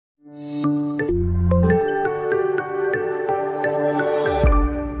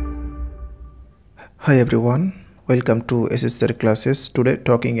Hi everyone, welcome to shsirclasses. Today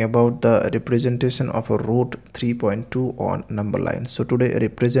talking about the representation of a root 3.2 on number line. So today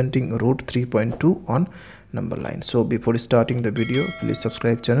representing root 3.2 on number line. So before starting the video, please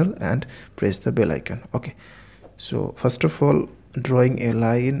subscribe channel and press the bell icon. Okay, so first of all, drawing a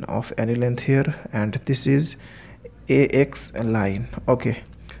line of any length here, and this is AX line. Okay,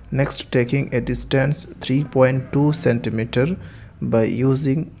 next taking a distance 3.2 centimeter by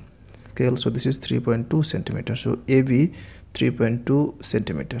using scale. So this is 3.2 centimeter, so AB 3.2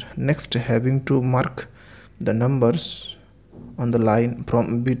 centimeter. Next, having to mark the numbers on the line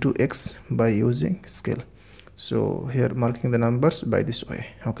from B to X by using scale. So here marking the numbers by this way.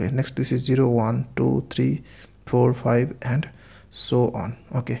 Okay, next this is 0 1 2 3 4 5 and so on.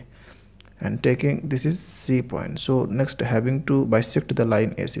 Okay, and taking this is C point. So next having to bisect the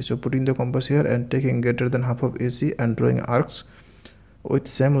line AC, so putting the compass here and taking greater than half of AC and drawing arcs with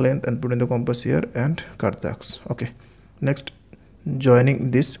same length and putting the compass here and cut the arcs. Okay, next joining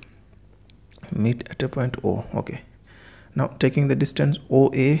this meet at a point O. Okay, now taking the distance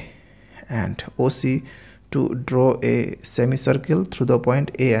OA and OC to draw a semicircle through the point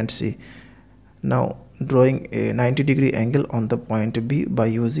A and C. Now drawing a 90-degree angle on the point B by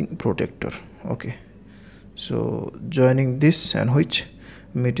using protractor. Okay, so joining this and which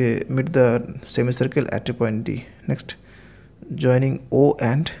meet the semicircle at a point D. Next joining O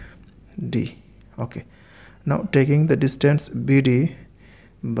and D. Okay, now taking the distance BD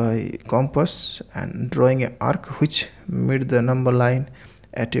by compass and drawing an arc which meet the number line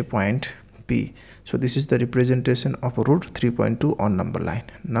at a point P. So this is the representation of root 3.2 on number line.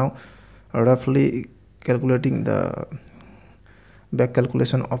 Now roughly calculating the back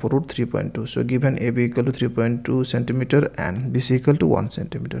calculation of root 3.2. so given AB equal to 3.2 centimeter and BC equal to 1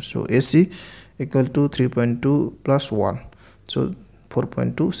 centimeter, so AC equal to 3.2 plus 1, so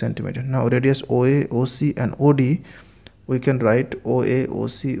 4.2 centimeter. Now radius OA, OC and OD, we can write OA,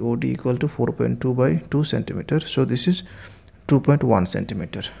 OC, OD equal to 4.2 by 2 centimeter, so this is 2.1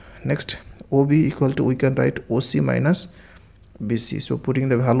 centimeter. Next OB equal to, we can write OC minus BC, so putting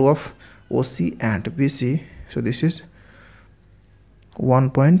the value of OC and BC, so this is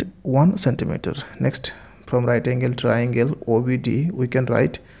 1.1 centimeter. Next, from right angle triangle OBD, we can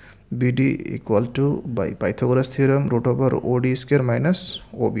write BD equal to, by Pythagoras theorem, root over OD square minus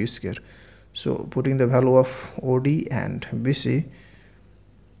OB square. So putting the value of OD and BC,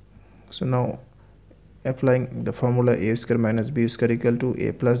 so now applying the formula A square minus B square equal to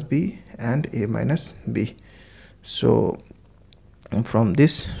A plus B and A minus B. So from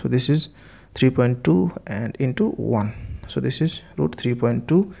this, so this is 3.2 and into 1, so this is root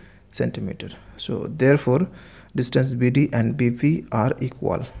 3.2 centimeter. So therefore distance BD and BP are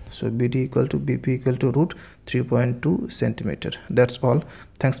equal, so BD equal to BP equal to root 3.2 centimeter. That's all.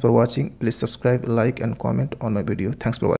 Thanks for watching. Please subscribe, like and comment on my video. Thanks for watching.